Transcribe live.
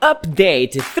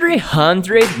Update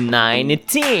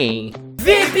 319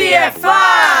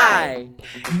 VPFI!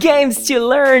 Games to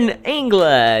Learn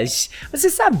English! Você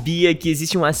sabia que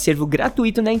existe um acervo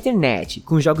gratuito na internet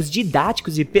com jogos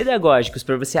didáticos e pedagógicos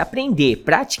para você aprender,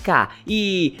 praticar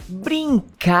e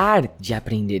brincar de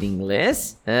aprender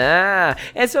inglês?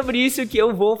 É sobre isso que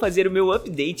eu vou fazer o meu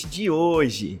update de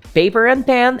hoje. Paper and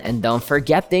pen and don't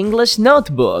forget the English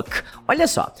notebook. Olha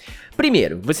só.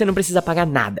 Primeiro, você não precisa pagar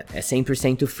nada, é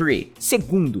 100% free.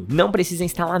 Segundo, não precisa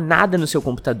instalar nada no seu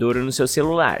computador ou no seu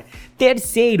celular.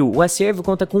 Terceiro, o acervo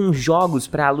conta com jogos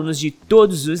para alunos de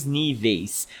todos os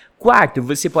níveis. Quarto,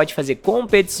 você pode fazer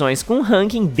competições com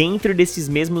ranking dentro desses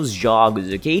mesmos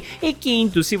jogos, ok? E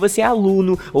quinto, se você é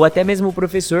aluno ou até mesmo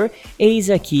professor, eis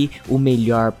aqui o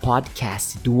melhor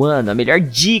podcast do ano, a melhor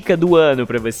dica do ano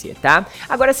pra você, tá?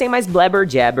 Agora, sem mais blabber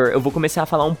jabber, eu vou começar a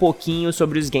falar um pouquinho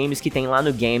sobre os games que tem lá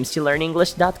no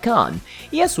GamesToLearnEnglish.com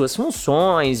e as suas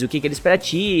funções, o que eles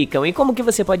praticam e como que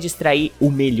você pode extrair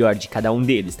o melhor de cada um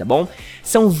deles, tá bom?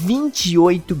 São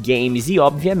 28 games e,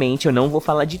 obviamente, eu não vou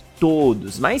falar de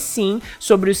todos, mas sim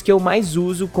sobre os que eu mais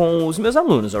uso com os meus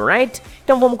alunos, alright?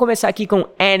 Então vamos começar aqui com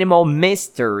Animal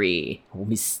Mystery, o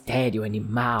mistério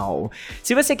animal.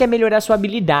 Se você quer melhorar sua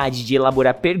habilidade de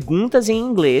elaborar perguntas em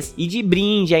inglês e de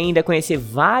brinde ainda conhecer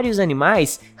vários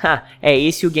animais, é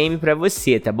esse o game pra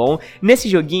você, tá bom? Nesse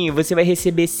joguinho você vai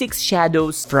receber 6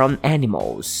 Shadows from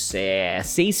Animals,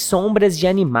 6 sombras de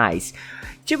animais.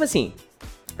 Tipo assim,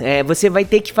 você vai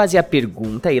ter que fazer a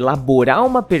pergunta, elaborar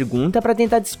uma pergunta para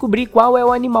tentar descobrir qual é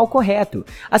o animal correto.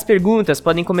 As perguntas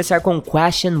podem começar com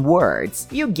question words,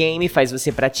 e o game faz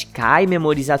você praticar e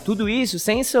memorizar tudo isso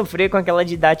sem sofrer com aquela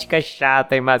didática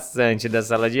chata e maçante da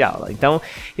sala de aula. Então,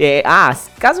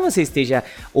 caso você esteja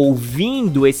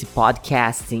ouvindo esse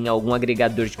podcast em algum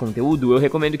agregador de conteúdo, eu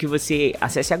recomendo que você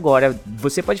acesse agora,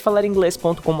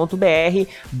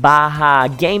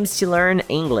 vocêpodefalaringlês.com.br/Games to Learn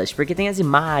English, porque tem as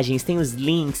imagens, tem os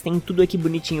links, tem tudo aqui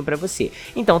bonitinho pra você.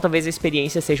 Então talvez a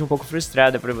experiência seja um pouco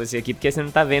frustrada pra você aqui, porque você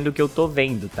não tá vendo o que eu tô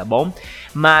vendo, tá bom?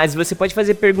 Mas você pode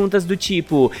fazer perguntas do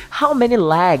tipo: How many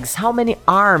legs, how many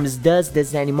arms does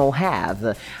this animal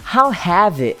have? How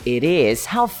heavy it is?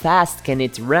 How fast can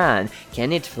it run?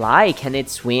 Can it fly? Can it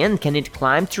swim? Can it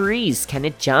climb trees? Can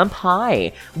it jump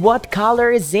high? What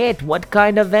color is it? What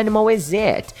kind of animal is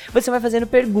it? Você vai fazendo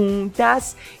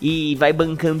perguntas e vai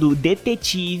bancando o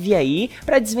detetive aí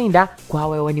pra desvendar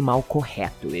qual é o animal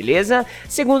correto, beleza?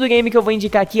 Segundo game que eu vou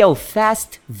indicar aqui é o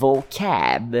Fast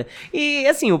Vocab. E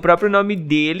assim, o próprio nome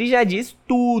dele já diz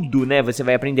tudo, né? Você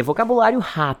vai aprender vocabulário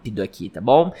rápido aqui, tá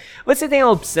bom? Você tem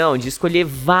a opção de escolher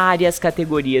várias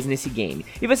categorias nesse game.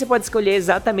 E você pode escolher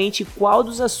exatamente qual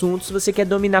dos assuntos você quer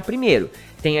dominar primeiro.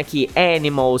 Tem aqui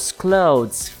animals,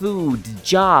 clothes, food,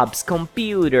 jobs,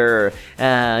 computer,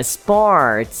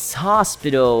 sports,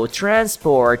 hospital,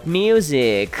 transport,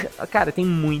 music. Cara, tem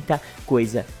muita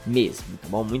coisa mesmo, tá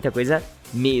bom? Muita coisa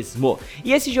mesmo.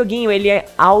 E esse joguinho, ele é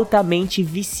altamente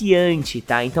viciante,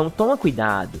 tá? Então toma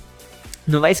cuidado.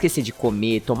 Não vai esquecer de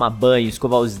comer, tomar banho,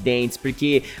 escovar os dentes,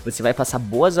 porque você vai passar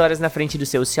boas horas na frente do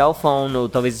seu cell phone ou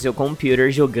talvez do seu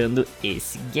computer jogando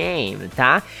esse game,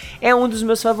 tá? É um dos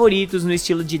meus favoritos no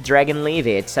estilo de Drag and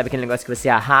Leave It, sabe aquele negócio que você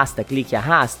arrasta, clica e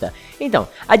arrasta? Então,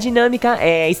 a dinâmica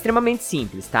é extremamente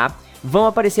simples, tá? Vão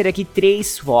aparecer aqui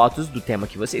 3 fotos do tema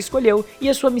que você escolheu e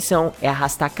a sua missão é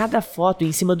arrastar cada foto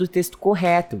em cima do texto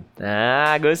correto.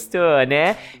 Gostou,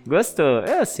 né? Gostou?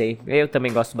 Eu sei, eu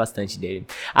também gosto bastante dele.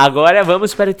 Agora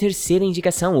vamos para a terceira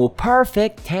indicação, o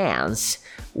Perfect Tense.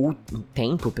 O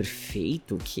tempo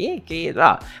perfeito? O quê?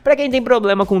 Pra quem tem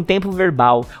problema com tempo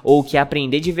verbal ou quer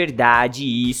aprender de verdade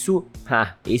isso,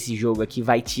 esse jogo aqui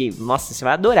vai te... Nossa, você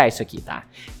vai adorar isso aqui, tá?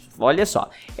 Olha só,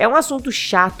 é um assunto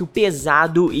chato,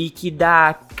 pesado e que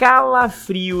dá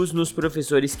calafrios nos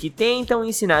professores que tentam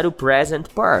ensinar o Present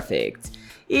Perfect.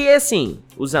 E assim,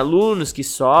 os alunos que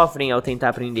sofrem ao tentar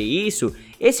aprender isso,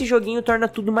 esse joguinho torna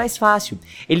tudo mais fácil.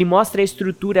 Ele mostra a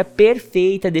estrutura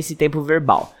perfeita desse tempo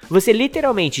verbal. Você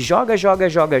literalmente joga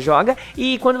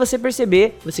e quando você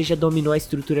perceber, você já dominou a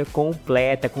estrutura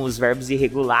completa com os verbos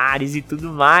irregulares e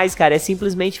tudo mais, cara. É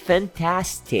simplesmente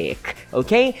fantastic,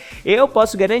 ok? Eu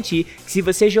posso garantir que se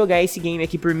você jogar esse game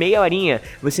aqui por meia horinha,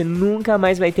 você nunca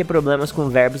mais vai ter problemas com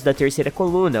verbos da terceira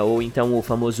coluna, ou então o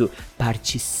famoso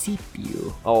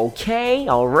particípio, ok?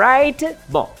 Alright?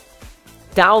 Bom,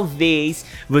 talvez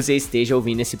você esteja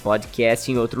ouvindo esse podcast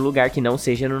em outro lugar que não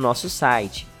seja no nosso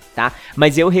site. tá?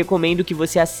 Mas eu recomendo que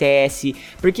você acesse,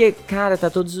 porque, cara, tá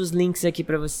todos os links aqui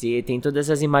pra você, tem todas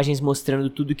as imagens mostrando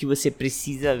tudo que você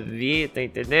precisa ver, tá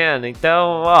entendendo?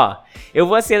 Então, ó, eu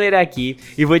vou acelerar aqui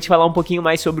e vou te falar um pouquinho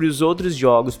mais sobre os outros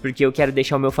jogos, porque eu quero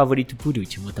deixar o meu favorito por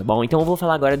último, tá bom? Então eu vou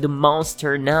falar agora do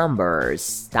Monster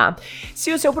Numbers, tá?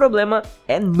 Se o seu problema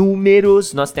é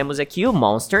números, nós temos aqui o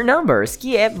Monster Numbers,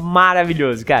 que é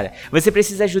maravilhoso, cara. Você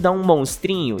precisa ajudar um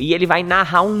monstrinho e ele vai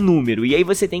narrar um número, e aí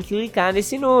você tem que clicar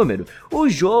nesse número. O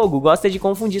jogo gosta de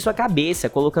confundir sua cabeça,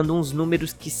 colocando uns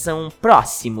números que são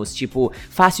próximos, tipo,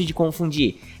 fácil de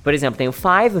confundir. Por exemplo, tem o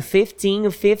 5, o 15,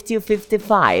 o 50 e o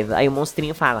 55. Aí o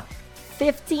monstrinho fala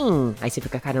 15. Aí você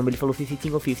fica, caramba, ele falou 15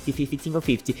 ou 50, 15 ou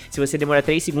 50. Se você demora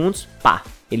 3 segundos, pá,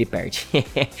 ele perde.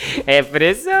 É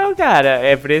pressão, cara,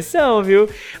 é pressão, viu?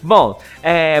 Bom,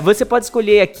 você pode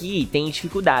escolher aqui, tem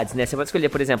dificuldades, né? Você pode escolher,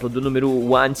 por exemplo, do número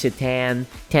 1 to 10,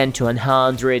 10 to 100,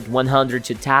 100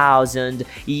 to 1000,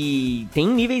 e tem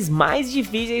níveis mais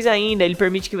difíceis ainda. Ele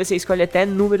permite que você escolha até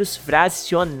números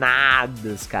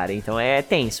fracionados, cara, então é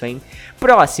tenso, hein?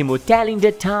 Próximo, Telling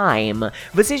the Time.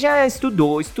 Você já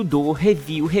estudou,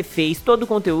 reviu, refez todo o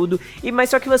conteúdo, mas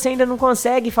só que você ainda não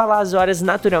consegue falar as horas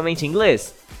naturalmente em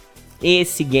inglês?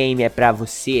 Esse game é pra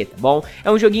você, tá bom?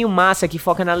 É um joguinho massa que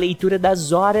foca na leitura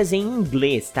das horas em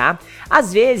inglês, tá?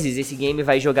 Às vezes esse game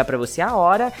vai jogar pra você a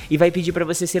hora e vai pedir pra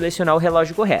você selecionar o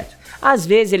relógio correto. Às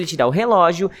vezes ele te dá o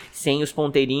relógio sem os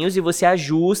ponteirinhos e você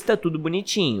ajusta tudo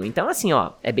bonitinho. Então assim,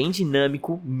 ó, é bem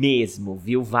dinâmico mesmo,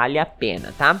 viu? Vale a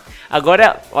pena, tá?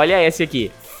 Agora, olha esse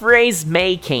aqui. Phrase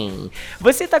making.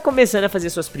 Você tá começando a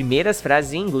fazer suas primeiras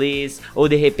frases em inglês, ou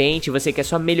de repente você quer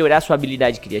só melhorar sua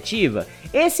habilidade criativa?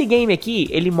 Esse game aqui,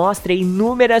 ele mostra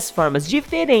inúmeras formas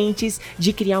diferentes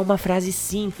de criar uma frase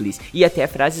simples, e até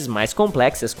frases mais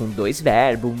complexas com 2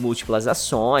 verbos, múltiplas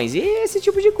ações e esse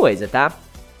tipo de coisa, tá?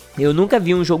 Eu nunca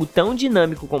vi um jogo tão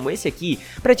dinâmico como esse aqui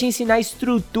para te ensinar a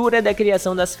estrutura da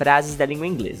criação das frases da língua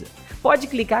inglesa. Pode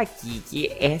clicar aqui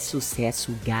que é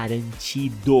sucesso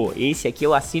garantido. Esse aqui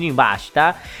eu assino embaixo,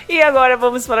 tá? E agora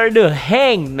vamos falar do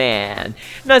Hangman.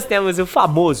 Nós temos o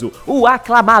famoso, o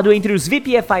aclamado entre os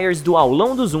VPFires do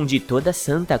aulão do Zoom de toda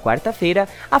santa quarta-feira,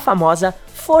 a famosa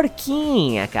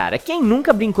forquinha, cara. Quem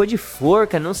nunca brincou de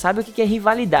forca não sabe o que é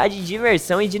rivalidade,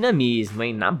 diversão e dinamismo,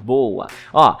 hein? Na boa.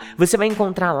 Ó, você vai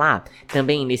encontrar lá,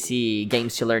 também nesse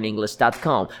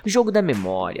GamesToLearnEnglish.com, jogo da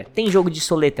memória, tem jogo de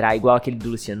soletrar igual aquele do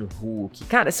Luciano Huck.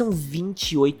 Cara, são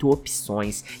 28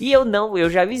 opções. E eu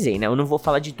já avisei, né? Eu não vou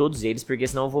falar de todos eles, porque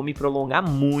senão eu vou me prolongar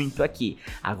muito aqui.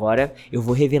 Agora, eu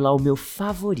vou revelar o meu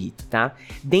favorito, tá?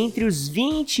 Dentre os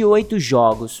 28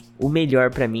 jogos, o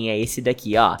melhor pra mim é esse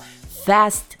daqui, ó.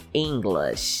 Fast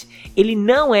English. Ele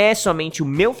não é somente o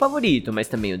meu favorito, mas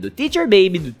também o do Teacher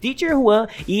Baby, do Teacher Juan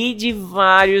e de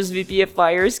vários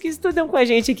VPFires que estudam com a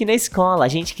gente aqui na escola. A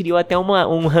gente criou até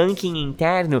um ranking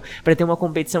interno para ter uma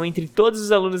competição entre todos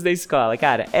os alunos da escola.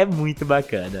 Cara, é muito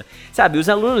bacana. Sabe, os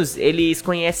alunos, eles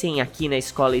conhecem aqui na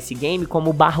escola esse game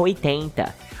como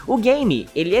 /80. O game,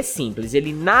 ele é simples,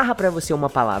 ele narra pra você uma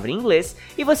palavra em inglês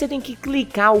e você tem que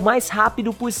clicar o mais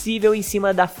rápido possível em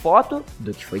cima da foto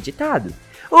do que foi ditado.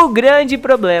 O grande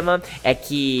problema é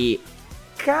que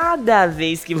cada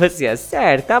vez que você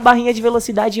acerta, a barrinha de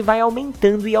velocidade vai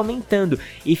aumentando e aumentando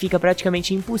e fica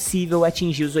praticamente impossível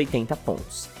atingir os 80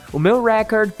 pontos. O meu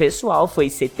recorde pessoal foi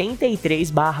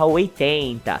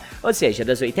 73/80, ou seja,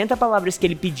 das 80 palavras que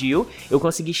ele pediu, eu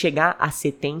consegui chegar a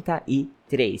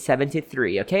 73,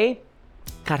 ok?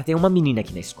 Cara, tem uma menina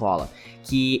aqui na escola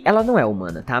que ela não é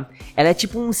humana, tá? Ela é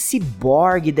tipo um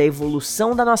ciborgue da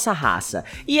evolução da nossa raça.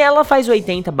 E ela faz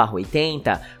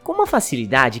 80/80 com uma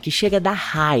facilidade que chega a dar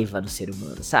raiva do ser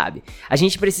humano, sabe? A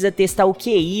gente precisa testar o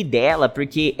QI dela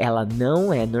porque ela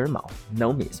não é normal.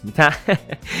 Não mesmo, tá?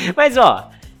 Mas ó,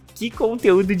 que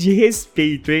conteúdo de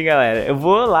respeito, hein, galera? Eu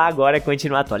vou lá agora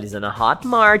continuar atualizando a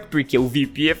Hotmart, porque o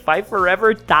VPFI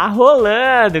Forever tá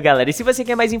rolando, galera. E se você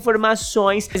quer mais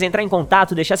informações, entrar em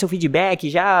contato, deixar seu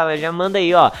feedback, já manda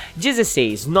aí, ó.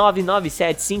 16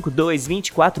 997 52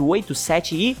 24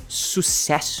 87 e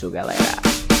sucesso, galera!